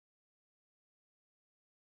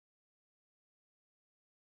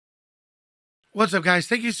What's up, guys?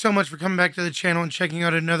 Thank you so much for coming back to the channel and checking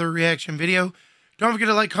out another reaction video. Don't forget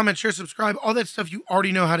to like, comment, share, subscribe, all that stuff you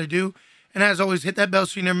already know how to do. And as always, hit that bell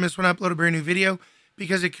so you never miss when I upload a brand new video,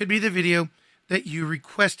 because it could be the video that you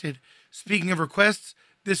requested. Speaking of requests,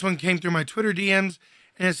 this one came through my Twitter DMs,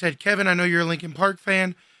 and it said, Kevin, I know you're a Linkin Park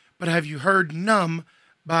fan, but have you heard Numb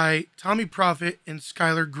by Tommee and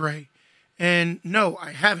Skylar Grey? And no,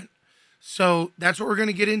 I haven't. So that's what we're going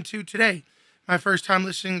to get into today. My first time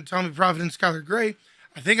listening to Tommee and Skylar Grey.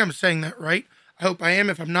 I think I'm saying that right. I hope I am.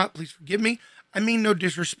 If I'm not, please forgive me. I mean no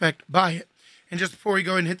disrespect by it. And just before we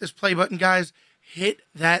go and hit this play button, guys, hit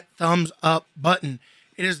that thumbs up button.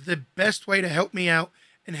 It is the best way to help me out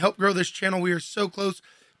and help grow this channel. We are so close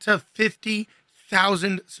to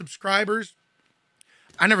 50,000 subscribers.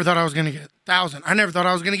 I never thought I was going to get 1,000. I never thought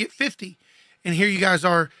I was going to get 50. And here you guys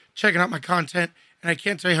are checking out my content. And I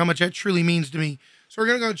can't tell you how much that truly means to me. So we're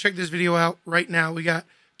going to go check this video out right now. We got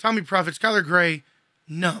Tommee, Skylar Grey,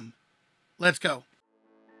 Numb. Let's go.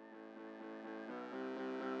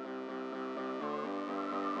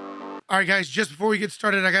 All right, guys, just before we get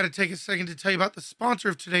started, I got to take a second to tell you about the sponsor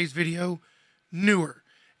of today's video, Newer.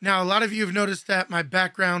 Now, a lot of you have noticed that my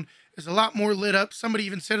background is a lot more lit up. Somebody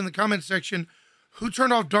even said in the comment section, who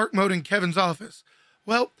turned off dark mode in Kevin's office?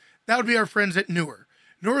 Well, that would be our friends at Newer.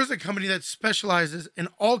 Newer is a company that specializes in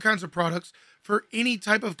all kinds of products for any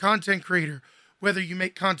type of content creator. Whether you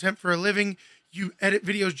make content for a living, you edit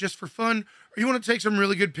videos just for fun, or you want to take some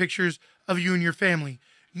really good pictures of you and your family.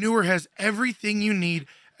 Newer has everything you need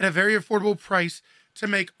at a very affordable price to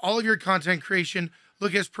make all of your content creation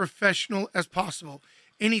look as professional as possible.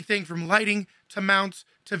 Anything from lighting to mounts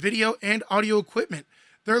to video and audio equipment.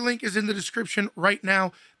 Their link is in the description right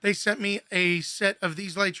now. They sent me a set of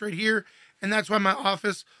these lights right here, and that's why my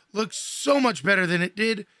office looks so much better than it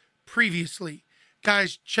did previously.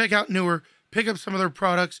 Guys, check out Newer. Pick up some of their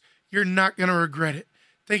products. You're not going to regret it.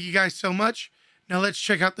 Thank you guys so much. Now let's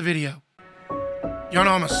check out the video. Y'all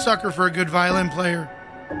know I'm a sucker for a good violin player.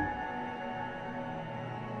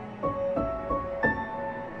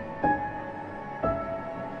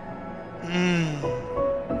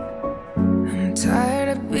 I'm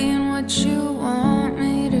tired of being what you want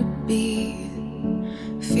me to be.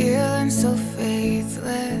 Feeling so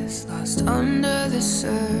faithless, lost under the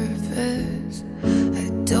surface. I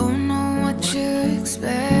don't know what you're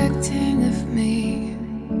expecting of me,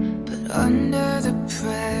 but under the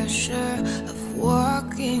pressure of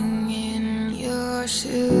walking in your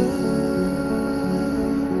shoes,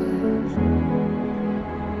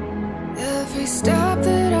 every step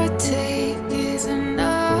that I take is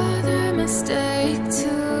another mistake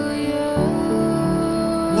to you.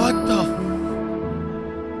 What the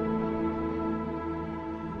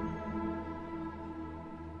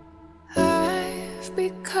I've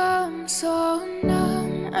become so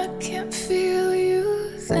numb, I can't feel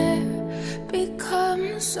you there.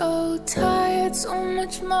 Become so tired, so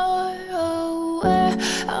much more aware.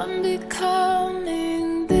 I'm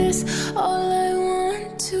becoming this. All I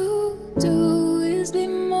want to do is be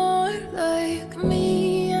more like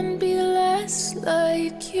me and be less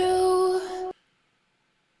like you.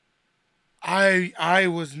 I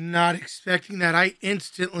was not expecting that. I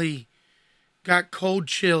instantly got cold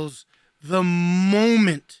chills the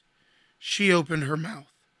moment she opened her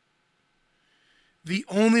mouth. The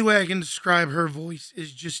only way I can describe her voice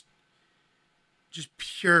is just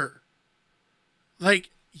pure.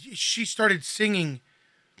 Like, she started singing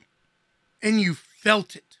and you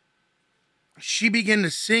felt it. She began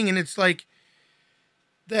to sing and it's like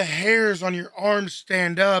the hairs on your arms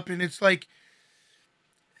stand up, and it's like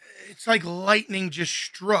lightning just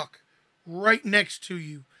struck right next to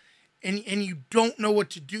you. And you don't know what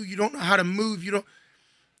to do. You don't know how to move.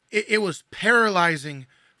 It was paralyzing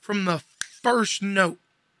from the first note.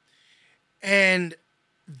 And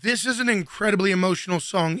this is an incredibly emotional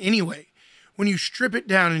song anyway. When you strip it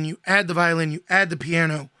down and you add the violin, you add the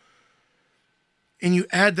piano, and you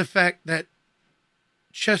add the fact that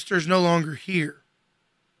Chester's no longer here,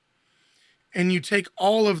 and you take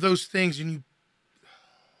all of those things and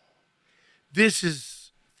this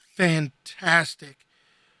is fantastic.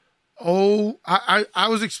 Oh, I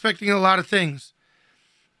was expecting a lot of things.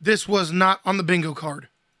 This was not on the bingo card.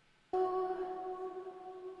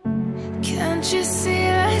 Can't you see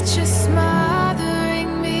that you're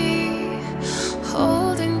smothering me,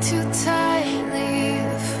 holding too tightly,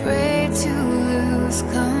 afraid to lose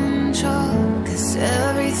control? 'Cause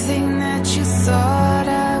everything that you thought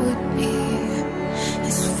I would be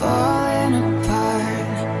is falling apart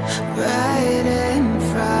right in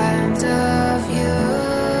front of you.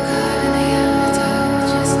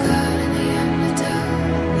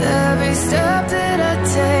 Every step that I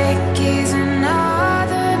take is an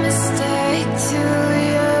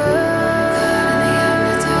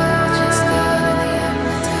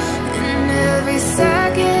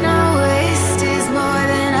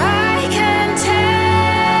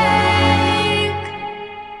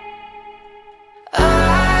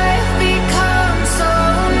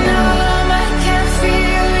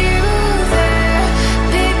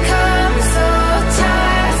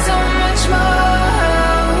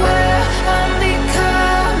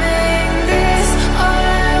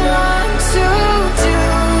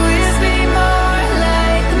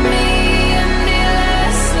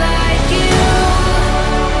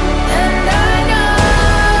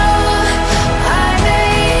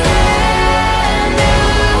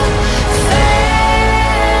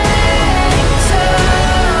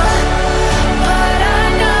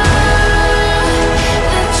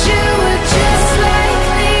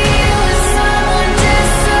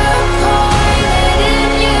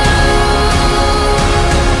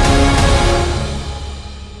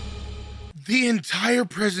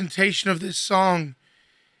presentation of this song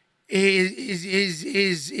is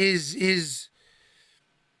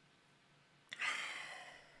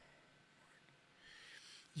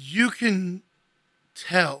you can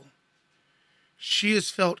tell she has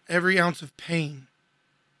felt every ounce of pain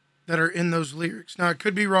that are in those lyrics. Now, I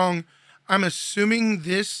could be wrong. I'm assuming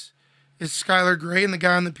this is Skylar Grey and the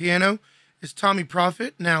guy on the piano is Tommee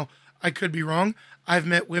Prophet. Now, I could be wrong. I've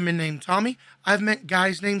met women named Tommee. I've met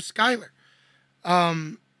guys named Skylar.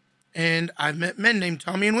 And I've met men named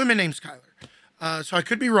Tommee and women named Skylar. So I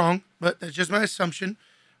could be wrong, but that's just my assumption.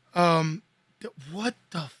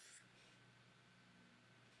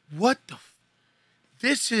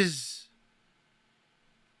 This is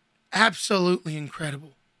absolutely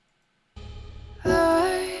incredible.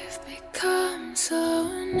 I've become so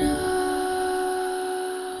numb.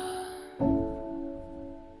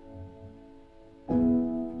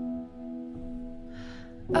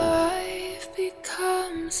 I've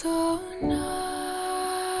become so numb.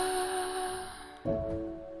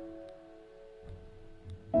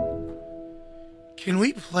 Can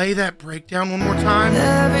we play that breakdown one more time?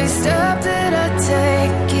 Every step that I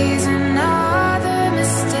take is another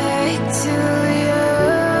mistake to you.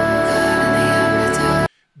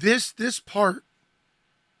 This part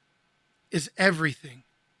is everything.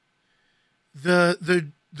 The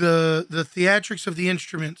theatrics of the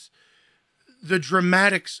instruments, the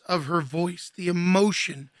dramatics of her voice, the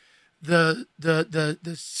emotion, the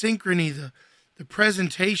synchrony, the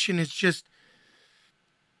presentation. It's just,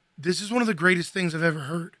 this is one of the greatest things I've ever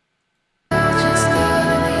heard. And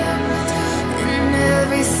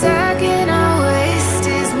every second I waste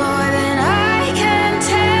is more than I can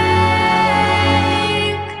take.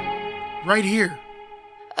 Right here.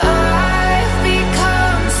 I've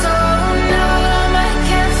become so numb, I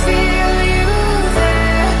can't feel you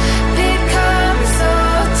there. Become so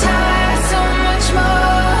tired, so much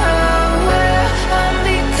more aware. I'm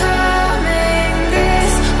becoming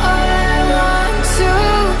this. All I want to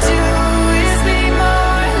do is be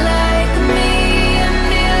more like me and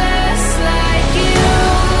be less like you.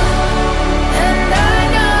 And I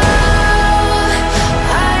know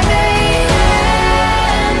I may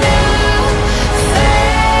end up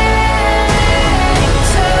failing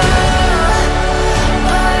too,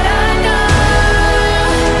 but I know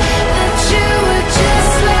that you were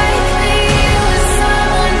just like me, with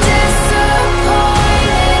someone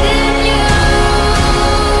disappointed in you.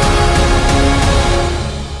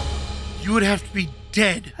 You would have to be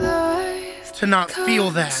dead to not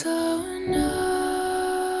feel that. So numb.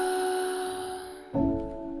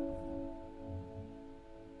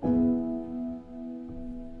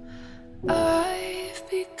 I've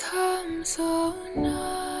become so numb.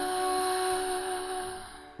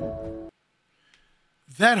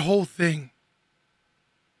 That whole thing.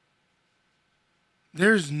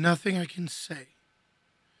 There's nothing I can say.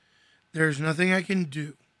 There's nothing I can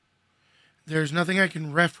do. There's nothing I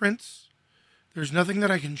can reference. There's nothing that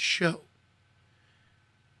I can show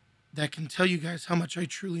that can tell you guys how much I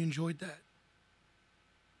truly enjoyed that.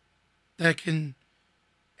 That can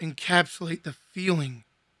encapsulate the feeling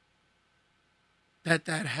that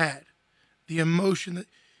had. The emotion that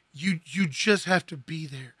you just have to be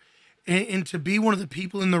there. And to be one of the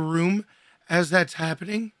people in the room as that's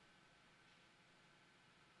happening,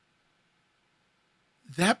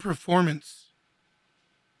 that performance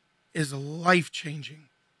is life-changing.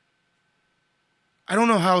 I don't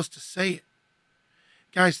know how else to say it.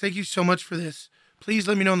 Guys, thank you so much for this. Please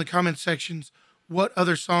let me know in the comment sections what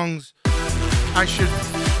other songs I should...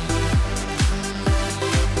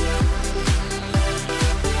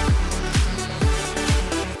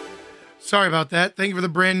 Sorry about that. Thank you for the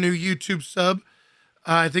brand new YouTube sub.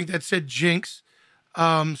 I think that said Jinx.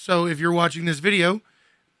 So if you're watching this video,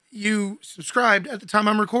 you subscribed at the time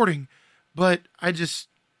I'm recording. But I just...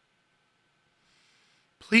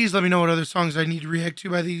 Please let me know what other songs I need to react to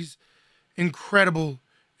by these incredible,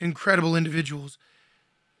 incredible individuals.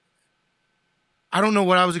 I don't know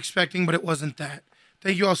what I was expecting, but it wasn't that.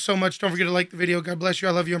 Thank you all so much. Don't forget to like the video. God bless you.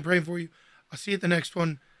 I love you. I'm praying for you. I'll see you at the next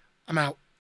one. I'm out.